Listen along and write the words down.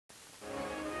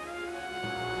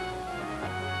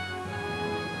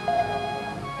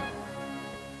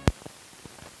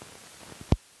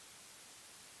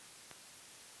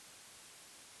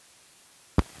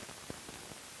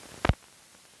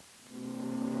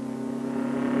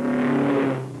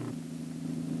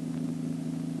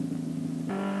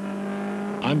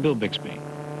I'm Bill Bixby.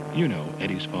 You know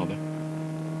Eddie's father.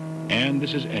 And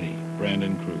this is Eddie,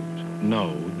 Brandon Cruz.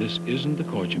 No, this isn't the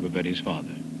courtship of Eddie's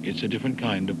father. It's a different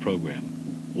kind of program,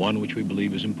 one which we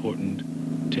believe is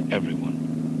important to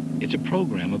everyone. It's a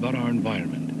program about our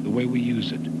environment, the way we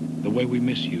use it, the way we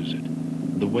misuse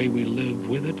it, the way we live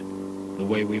with it, the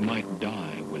way we might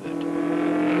die with it.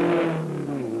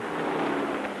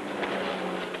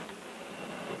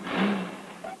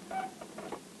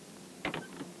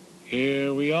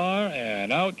 Here we are,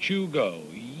 and out you go.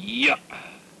 Yeah!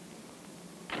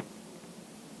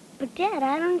 But, Dad,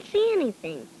 I don't see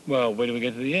anything. Well, wait till we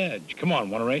get to the edge. Come on,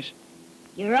 want to race?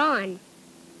 You're on.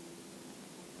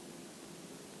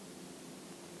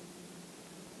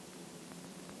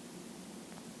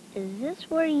 Is this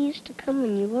where you used to come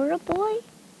when you were a boy?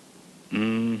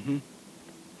 Mm-hmm.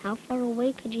 How far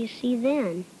away could you see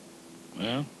then?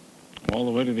 Well, all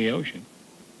the way to the ocean.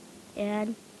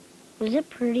 Dad, was it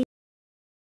pretty?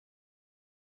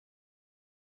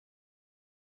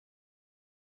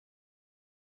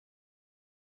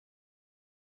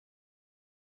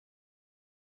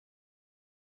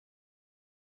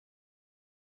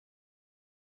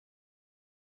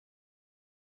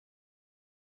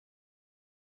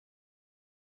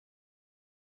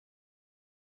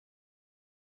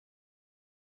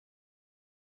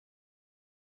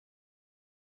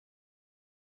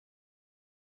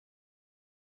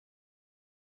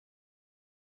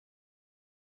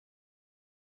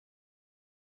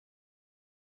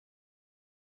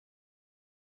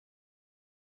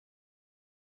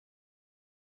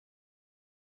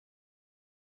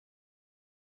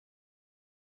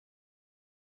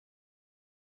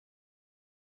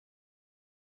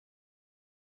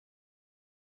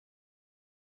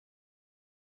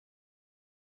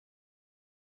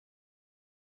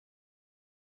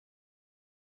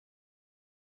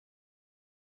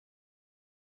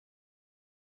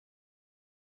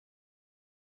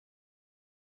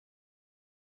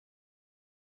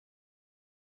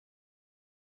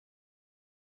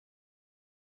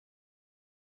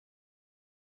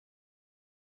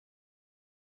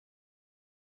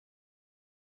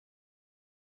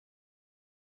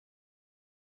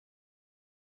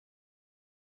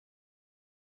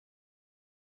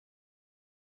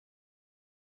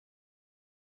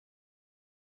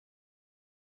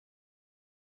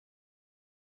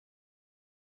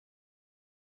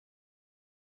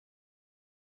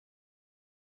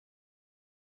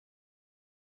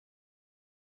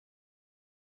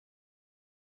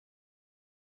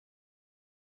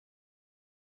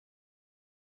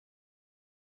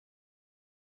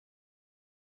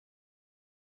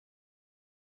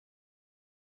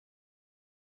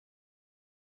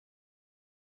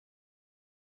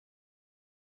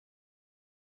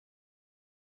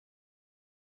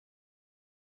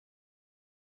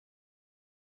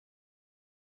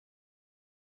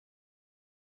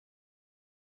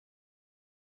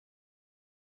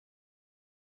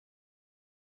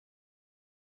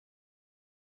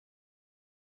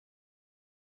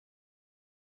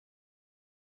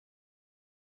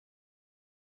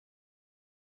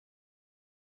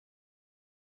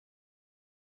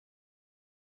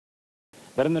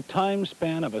 That in the time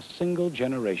span of a single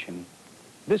generation,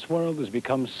 this world has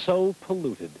become so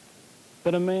polluted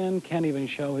that a man can't even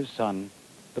show his son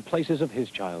the places of his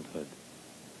childhood.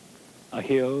 A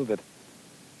hill that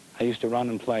I used to run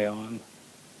and play on,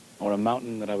 or a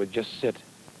mountain that I would just sit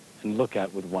and look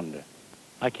at with wonder.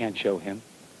 I can't show him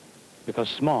because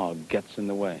smog gets in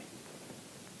the way.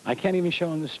 I can't even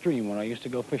show him the stream where I used to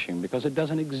go fishing because it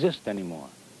doesn't exist anymore.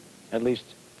 At least,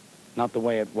 not the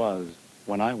way it was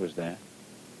when I was there.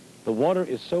 The water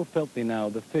is so filthy now,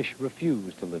 the fish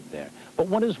refuse to live there. But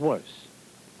what is worse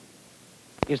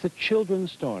is that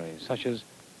children's stories, such as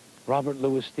Robert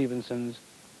Louis Stevenson's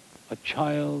A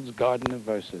Child's Garden of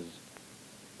Verses,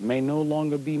 may no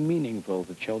longer be meaningful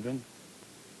to children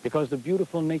because the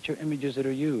beautiful nature images that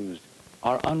are used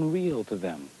are unreal to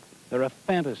them. They're a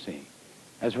fantasy,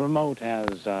 as remote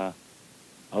as a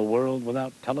world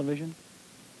without television.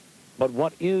 But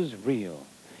what is real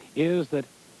is that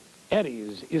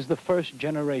Eddie's is the first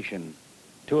generation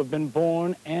to have been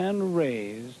born and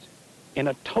raised in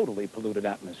a totally polluted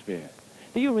atmosphere.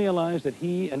 Do you realize that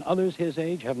he and others his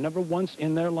age have never once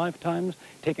in their lifetimes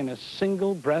taken a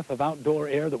single breath of outdoor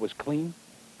air that was clean?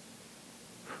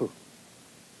 Whew.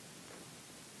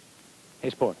 Hey,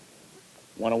 sport,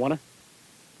 wanna?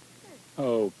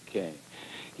 Okay.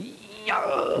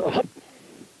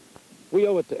 We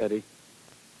owe it to Eddie,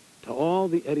 to all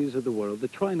the Eddies of the world, to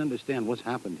try and understand what's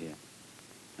happened here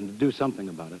and to do something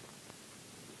about it.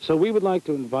 So we would like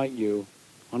to invite you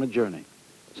on a journey,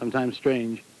 sometimes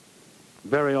strange,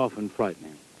 very often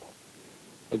frightening.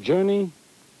 A journey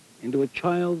into a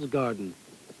child's garden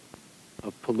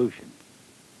of pollution.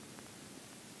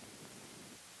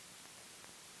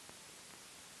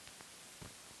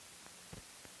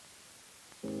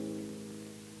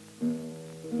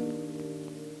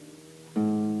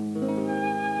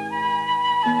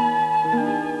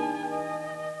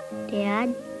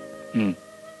 Dad?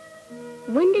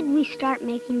 When did we start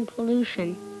making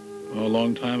pollution? Well, a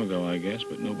long time ago, I guess,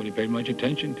 but nobody paid much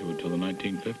attention to it till the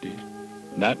 1950s.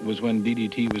 That was when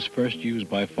DDT was first used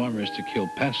by farmers to kill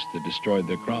pests that destroyed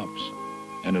their crops,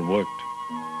 and it worked.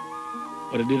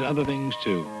 But it did other things,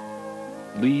 too.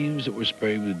 Leaves that were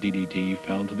sprayed with DDT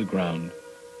fell to the ground,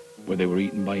 where they were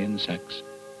eaten by insects,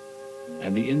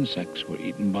 and the insects were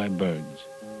eaten by birds,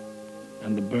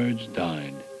 and the birds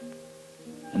died.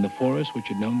 And the forest, which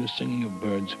had known the singing of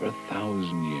birds for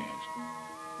 1,000 years,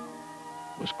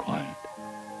 was quiet.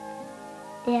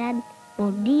 Dad,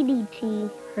 will DDT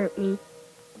hurt me?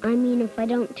 I mean, if I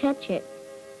don't touch it.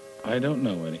 I don't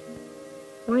know, Eddie.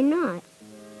 Why not?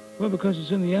 Well, because it's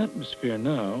in the atmosphere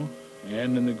now,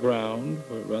 and in the ground,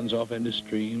 where it runs off into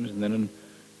streams, and then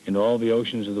in all the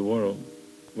oceans of the world.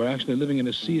 We're actually living in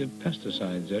a sea of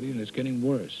pesticides, Eddie, and it's getting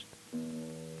worse.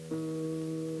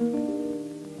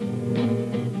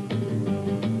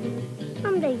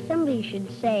 Someday somebody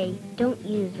should say, don't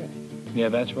use it. Yeah,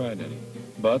 that's right, Eddie.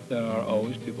 But there are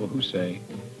always people who say,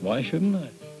 why shouldn't I?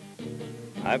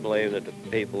 I believe that the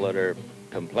people that are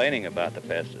complaining about the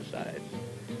pesticides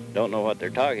don't know what they're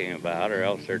talking about, or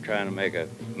else they're trying to make a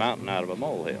mountain out of a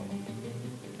molehill.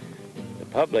 The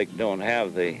public don't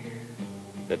have the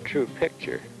true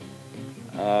picture.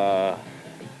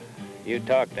 You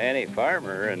talk to any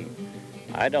farmer, and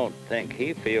I don't think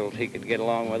he feels he could get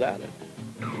along without it.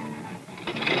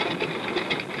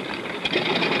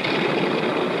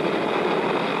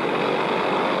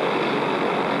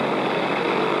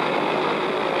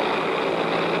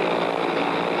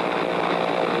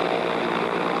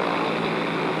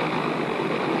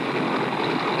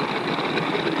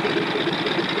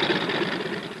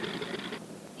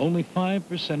 Only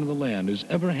 5% of the land has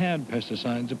ever had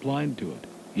pesticides applied to it,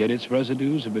 yet its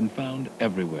residues have been found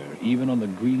everywhere, even on the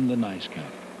Greenland ice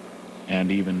cap,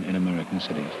 and even in American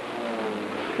cities.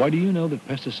 Why do you know that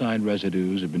pesticide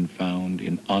residues have been found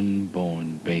in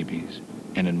unborn babies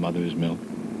and in mother's milk?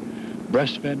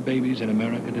 Breastfed babies in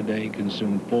America today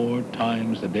consume 4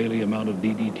 times the daily amount of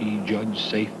DDT judged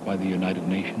safe by the United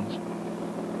Nations.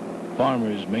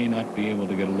 Farmers may not be able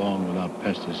to get along without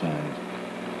pesticides,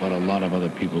 but a lot of other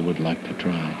people would like to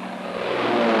try.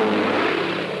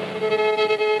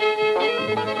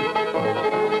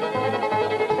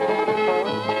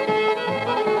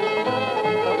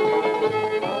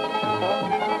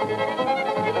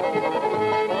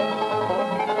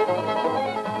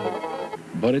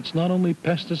 But it's not only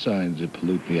pesticides that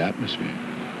pollute the atmosphere.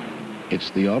 It's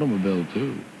the automobile,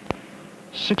 too.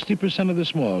 60% of the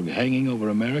smog hanging over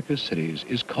America's cities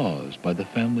is caused by the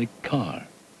family car.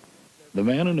 The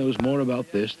man who knows more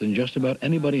about this than just about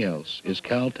anybody else is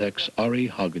Caltech's Audrey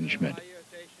Hugenschmidt.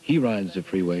 He rides the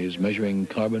freeways measuring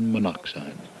carbon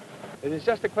monoxide. It is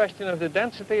just a question of the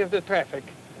density of the traffic,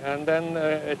 and then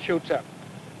it shoots up.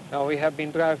 Now we have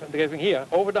been driving here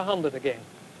over the 100 again.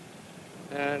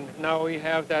 And now we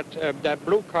have that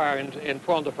blue car in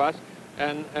front of us,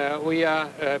 and we are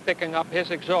picking up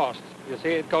his exhaust. You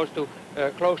see, it goes to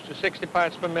close to 60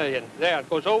 parts per million. There, it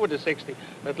goes over the 60,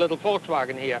 that little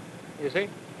Volkswagen here. You see?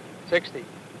 60.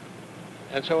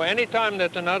 And so any time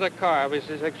that another car with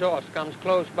his exhaust comes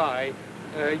close by,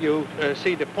 you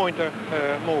see the pointer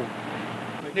move.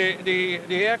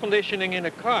 The air conditioning in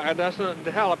a car doesn't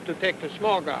help to take the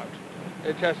smog out.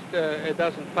 It just it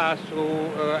doesn't pass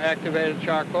through activated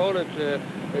charcoal.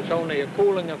 It's only a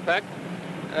cooling effect,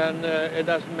 and it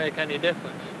doesn't make any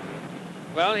difference.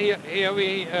 Well, here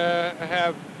we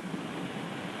have,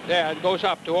 there it goes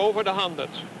up to over the 100.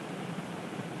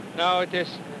 Now it is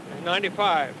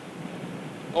 95,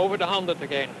 over the 100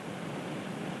 again.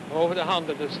 Over the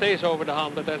 100, it stays over the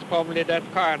 100. That's probably that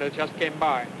car that just came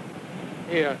by.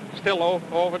 Here, still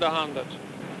over the 100.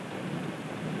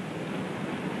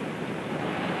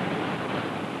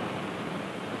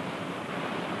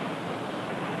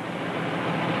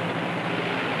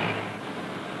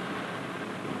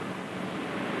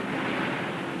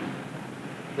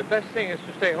 The best thing is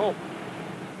to stay home.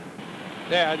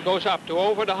 There, it goes up to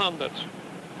over the 100.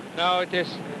 Now it is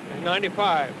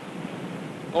 95.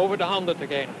 Over the 100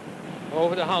 again.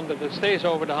 Over the 100. It stays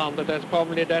over the 100. That's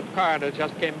probably that car that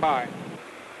just came by.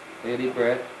 Take a deep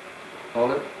breath.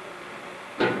 Hold it.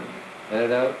 Let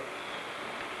it out.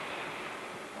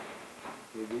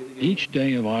 Each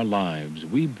day of our lives,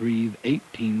 we breathe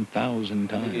 18,000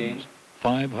 times.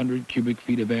 500 cubic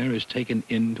feet of air is taken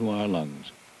into our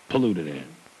lungs, polluted air.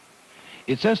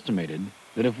 It's estimated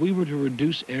that if we were to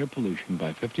reduce air pollution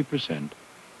by 50%,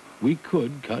 we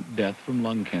could cut death from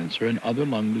lung cancer and other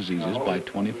lung diseases by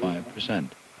 25%.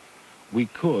 We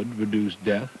could reduce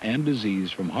death and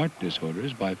disease from heart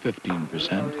disorders by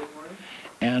 15%,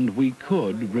 and we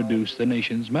could reduce the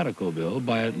nation's medical bill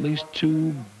by at least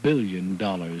 $2 billion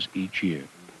each year.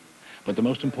 But the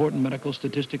most important medical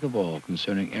statistic of all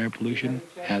concerning air pollution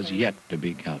has yet to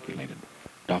be calculated.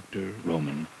 Dr.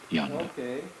 Roman Yonda.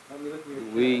 Okay.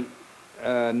 We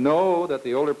know that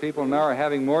the older people now are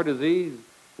having more disease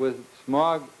with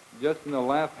smog just in the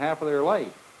last half of their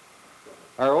life.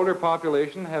 Our older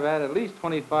population have had at least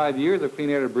 25 years of clean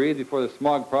air to breathe before the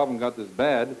smog problem got this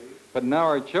bad, but now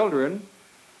our children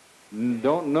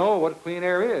don't know what clean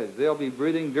air is. They'll be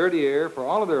breathing dirty air for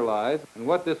all of their lives, and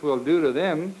what this will do to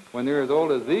them when they're as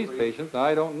old as these patients,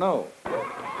 I don't know.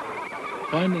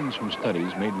 Findings from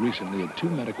studies made recently at 2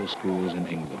 medical schools in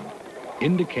England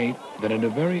indicate that at a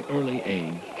very early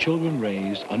age, children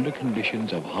raised under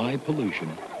conditions of high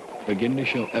pollution begin to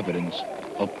show evidence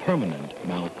of permanent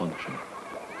malfunction.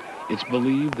 It's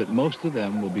believed that most of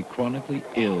them will be chronically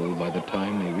ill by the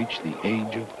time they reach the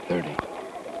age of 30.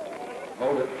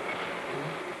 Hold it.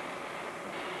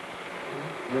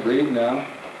 Breathe now.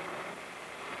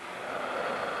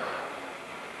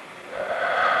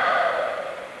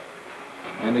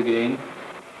 And again.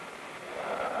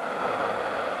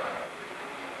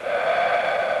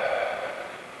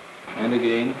 And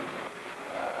again.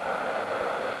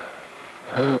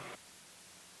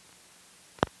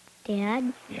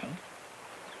 Dad? Yeah?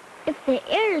 If the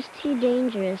air is too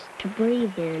dangerous to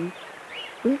breathe in,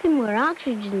 we can wear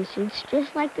oxygen suits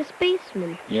just like the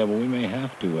spacemen. Yeah, but we may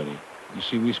have to, Eddie. You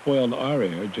see, we spoiled our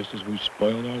air just as we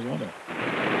spoiled our water.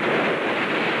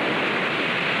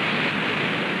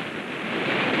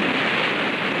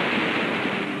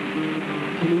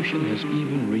 Pollution has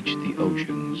even reached the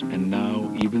oceans, and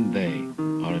now even they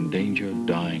are in danger of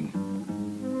dying.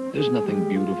 There's nothing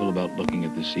beautiful about looking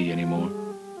at the sea anymore.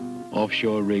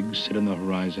 Offshore rigs sit on the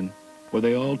horizon, where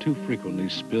they all too frequently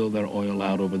spill their oil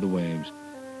out over the waves,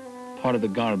 part of the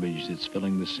garbage that's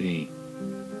filling the sea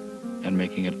and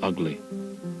making it ugly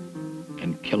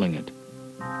and killing it.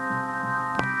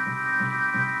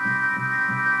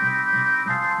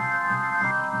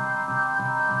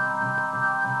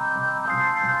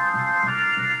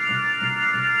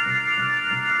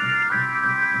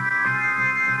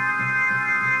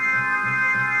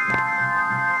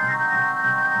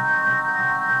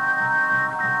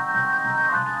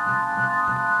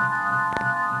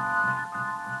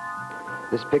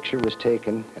 This picture was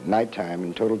taken at nighttime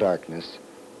in total darkness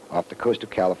off the coast of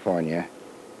California,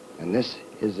 and this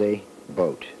is a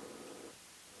boat.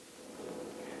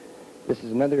 This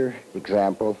is another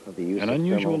example of the use An of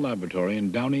unusual thermal laboratory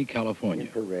in Downey, California,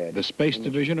 infrared the space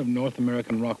imaging. division of North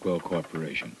American Rockwell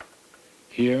Corporation.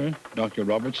 Here, Dr.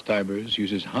 Robert Stivers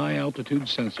uses high-altitude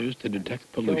sensors to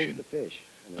detect Kills pollution, the fish.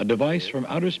 a device from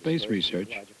outer space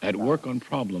research at work on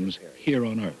problems here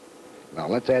on Earth. Now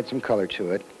let's add some color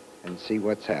to it and see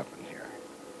what's happened here.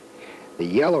 The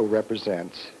yellow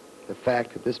represents the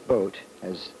fact that this boat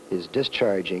is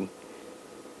discharging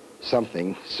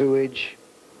something, sewage,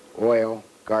 oil,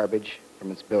 garbage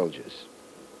from its bilges.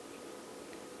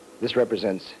 This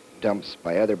represents dumps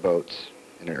by other boats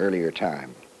in an earlier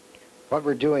time. What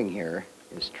we're doing here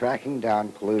is tracking down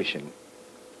pollution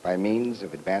by means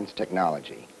of advanced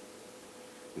technology.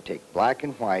 We take black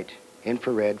and white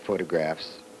infrared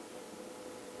photographs,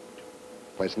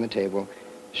 place on the table,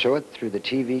 show it through the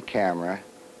TV camera,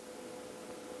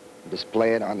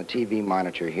 display it on the TV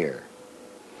monitor here.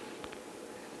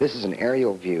 This is an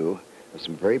aerial view of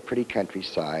some very pretty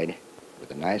countryside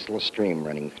with a nice little stream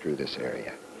running through this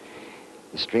area.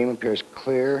 The stream appears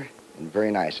clear and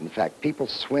very nice. In fact, people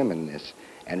swim in this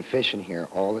and fish in here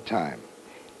all the time.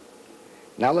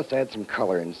 Now let's add some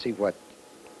color and see what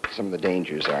some of the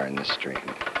dangers are in this stream.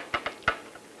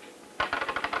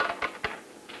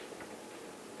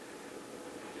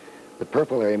 The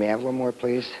purple area, may I have a little more,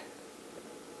 please?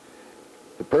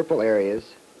 The purple areas,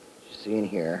 as you see in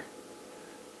here,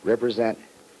 represent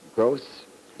growths,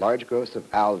 large growths of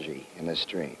algae in the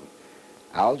stream.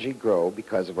 Algae grow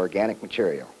because of organic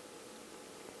material.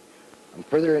 On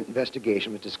further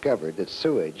investigation, it was discovered that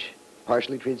sewage,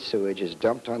 partially treated sewage, is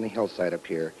dumped on the hillside up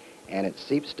here, and it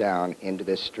seeps down into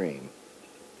this stream,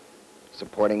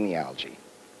 supporting the algae.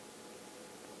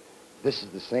 This is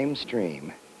the same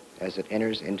stream as it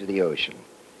enters into the ocean.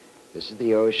 This is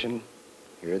the ocean.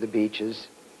 Here are the beaches.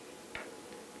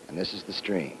 and this is the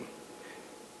stream.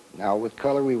 Now with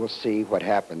color we will see what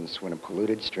happens when a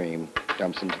polluted stream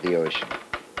dumps into the ocean.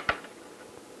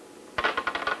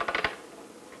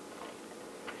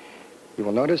 You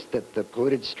will notice that the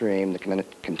polluted stream, the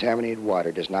contaminated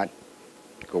water, does not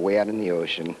go way out in the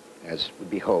ocean as would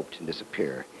be hoped and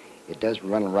disappear. It does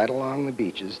run right along the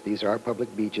beaches. These are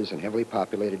public beaches in heavily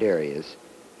populated areas,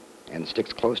 and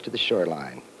sticks close to the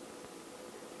shoreline.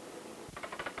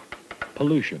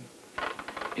 Pollution.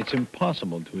 It's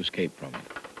impossible to escape from it.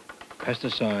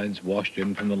 Pesticides washed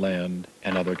in from the land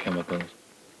and other chemicals,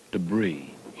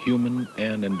 debris, human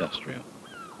and industrial.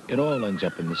 It all ends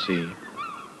up in the sea,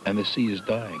 and the sea is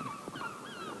dying.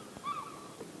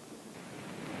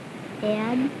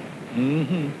 Dad?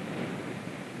 Mm-hmm.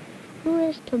 Who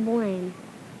is to blame?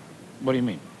 What do you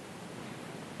mean?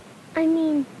 I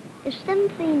mean, if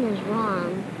something is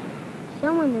wrong,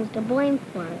 someone is to blame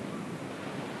for it.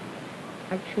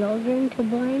 Are children to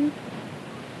blame?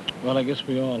 Well, I guess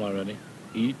we all are, Eddie.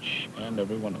 Each and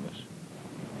every one of us.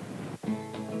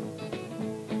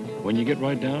 When you get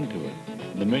right down to it,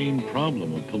 the main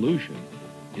problem of pollution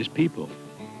is people.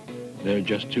 There are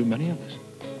just too many of us.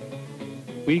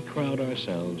 We crowd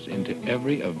ourselves into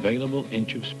every available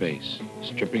inch of space,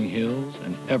 stripping hills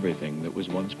and everything that was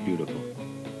once beautiful.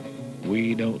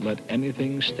 We don't let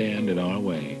anything stand in our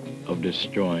way of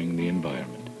destroying the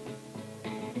environment.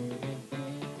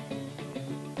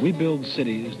 We build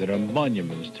cities that are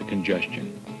monuments to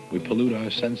congestion. We pollute our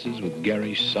senses with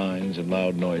garish signs and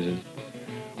loud noises.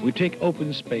 We take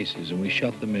open spaces and we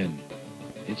shut them in.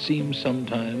 It seems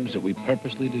sometimes that we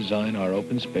purposely design our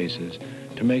open spaces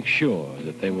to make sure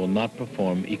that they will not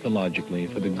perform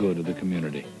ecologically for the good of the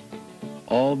community.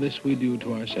 All this we do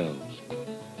to ourselves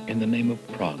in the name of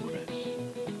progress.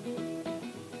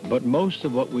 But most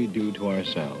of what we do to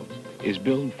ourselves is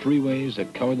build freeways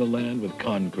that cover the land with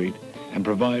concrete and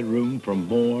provide room for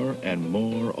more and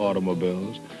more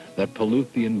automobiles that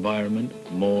pollute the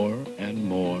environment more and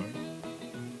more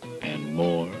and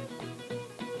more.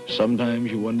 Sometimes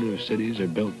you wonder if cities are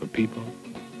built for people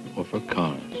or for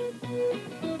cars.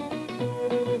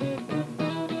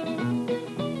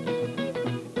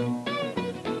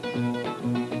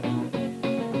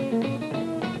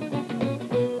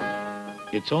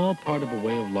 It's all part of a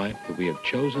way of life that we have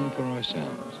chosen for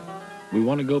ourselves. We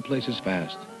want to go places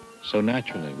fast, so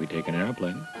naturally we take an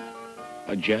airplane,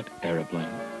 a jet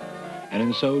airplane, and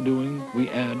in so doing, we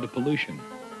add to pollution.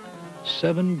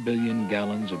 7 billion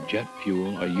gallons of jet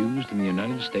fuel are used in the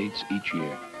United States each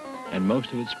year, and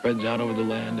most of it spreads out over the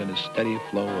land in a steady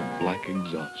flow of black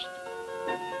exhaust.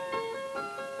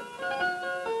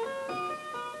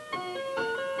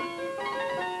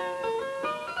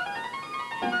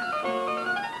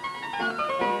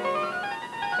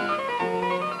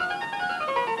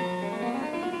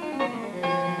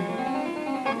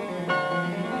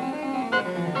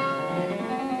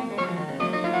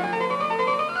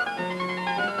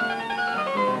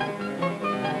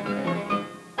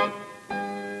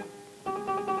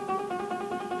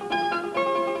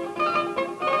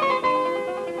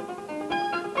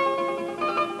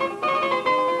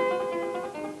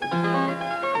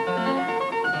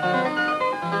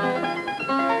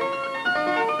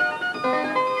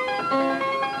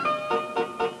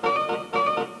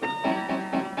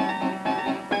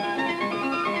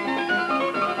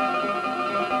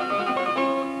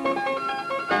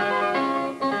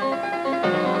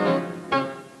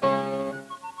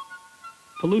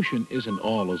 Pollution isn't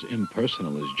all as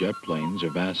impersonal as jet planes or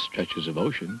vast stretches of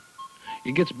ocean.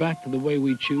 It gets back to the way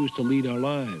we choose to lead our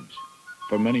lives.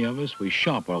 For many of us, we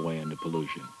shop our way into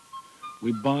pollution.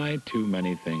 We buy too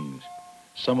many things,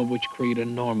 some of which create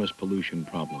enormous pollution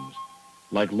problems,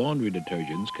 like laundry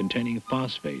detergents containing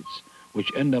phosphates,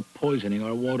 which end up poisoning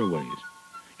our waterways.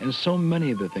 And so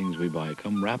many of the things we buy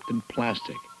come wrapped in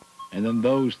plastic, and then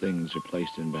those things are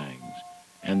placed in bags,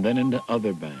 and then into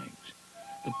other bags.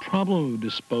 The problem of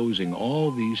disposing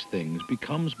all these things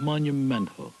becomes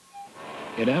monumental.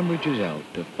 It averages out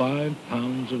to 5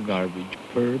 pounds of garbage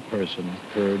per person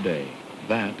per day.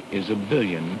 That is 1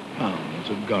 billion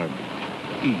pounds of garbage,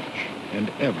 each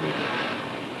and every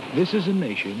day. This is a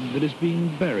nation that is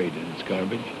being buried in its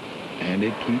garbage, and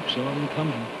it keeps on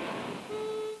coming.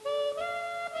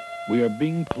 We are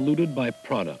being polluted by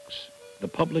products. The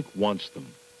public wants them.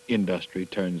 Industry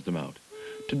turns them out.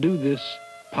 To do this,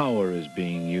 power is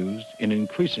being used in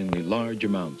increasingly large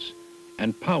amounts,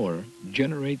 and power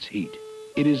generates heat.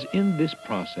 It is in this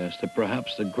process that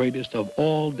perhaps the greatest of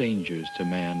all dangers to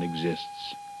man exists: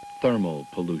 thermal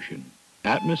pollution,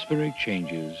 atmospheric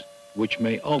changes which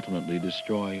may ultimately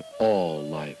destroy all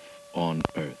life on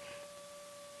Earth.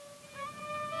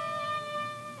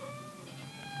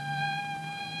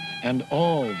 And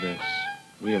all this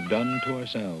we have done to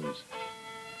ourselves.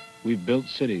 We've built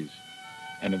cities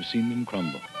and have seen them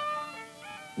crumble.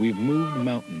 We've moved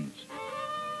mountains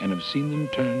and have seen them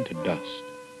turn to dust.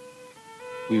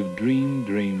 We've dreamed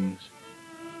dreams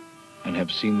and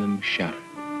have seen them shattered.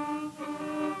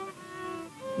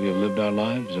 We have lived our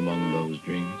lives among those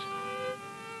dreams,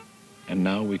 and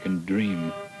now we can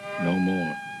dream no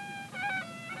more.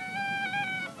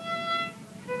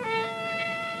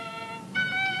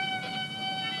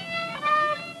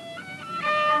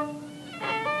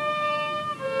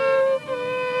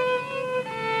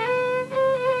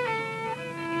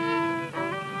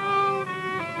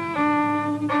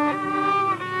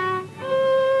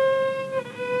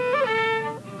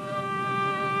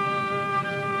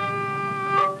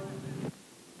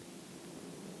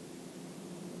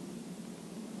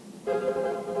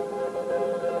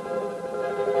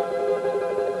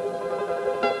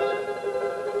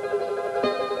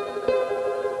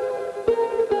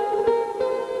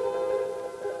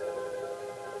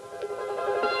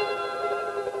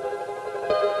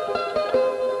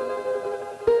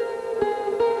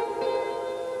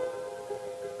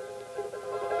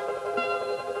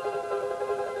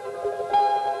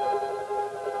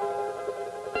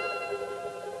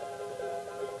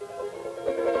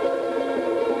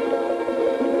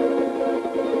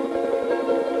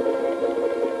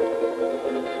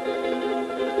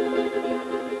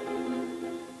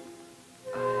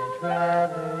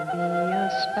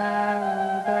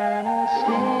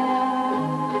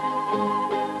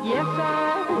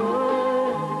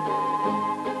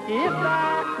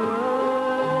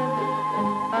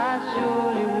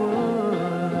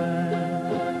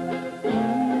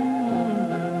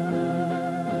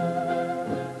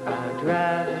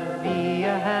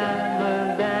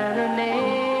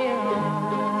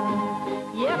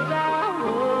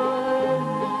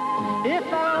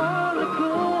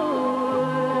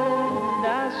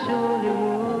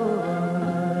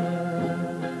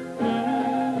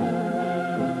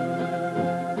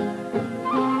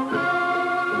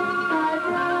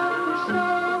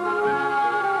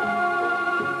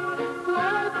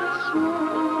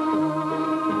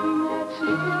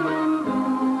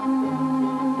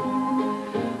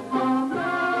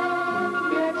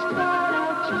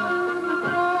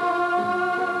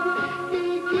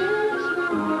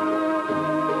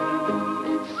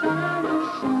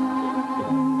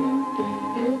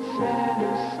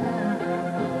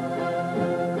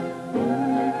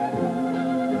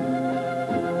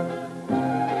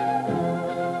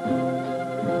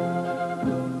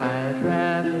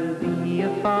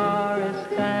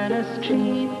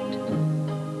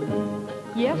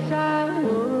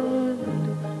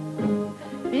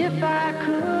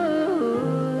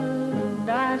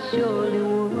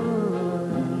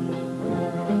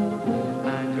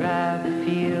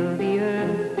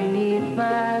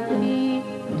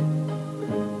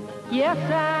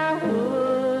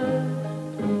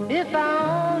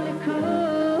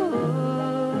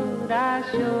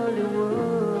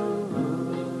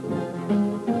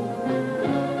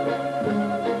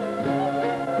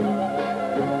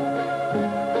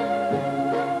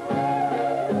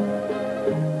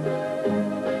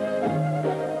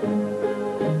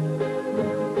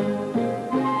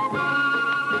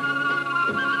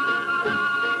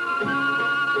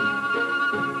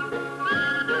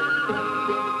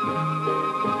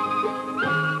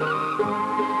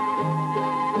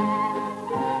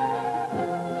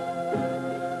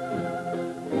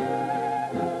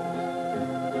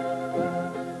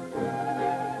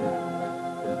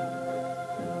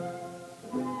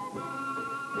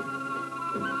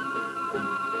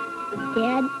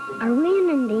 Dad, are we an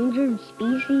endangered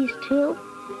species too?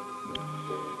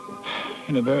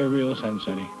 In a very real sense,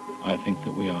 Eddie, I think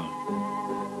that we are.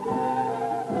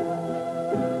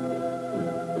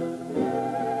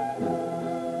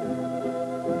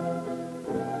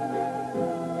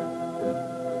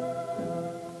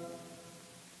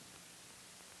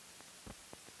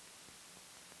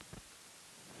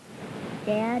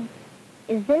 Dad,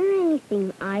 is there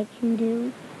anything I can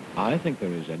do? I think there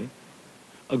is, Eddie.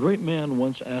 A great man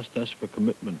once asked us for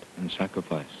commitment and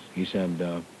sacrifice. He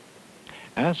said,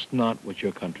 ask not what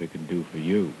your country can do for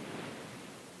you,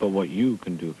 but what you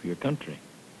can do for your country.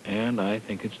 And I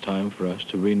think it's time for us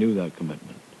to renew that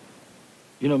commitment.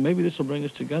 You know, maybe this will bring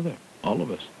us together, all of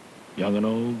us, young and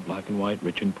old, black and white,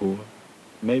 rich and poor.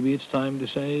 Maybe it's time to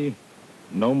say,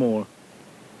 no more.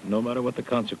 No matter what the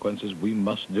consequences, we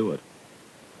must do it.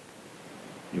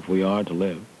 If we are to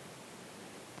live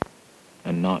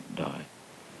and not die.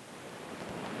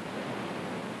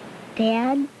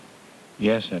 Dad?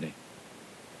 Yes, Eddie.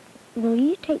 Will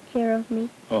you take care of me?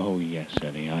 Oh, yes,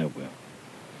 Eddie, I will.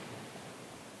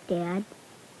 Dad?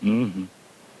 Mm-hmm.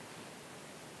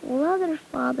 Will other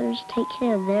fathers take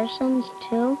care of their sons,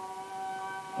 too?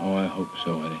 Oh, I hope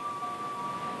so, Eddie.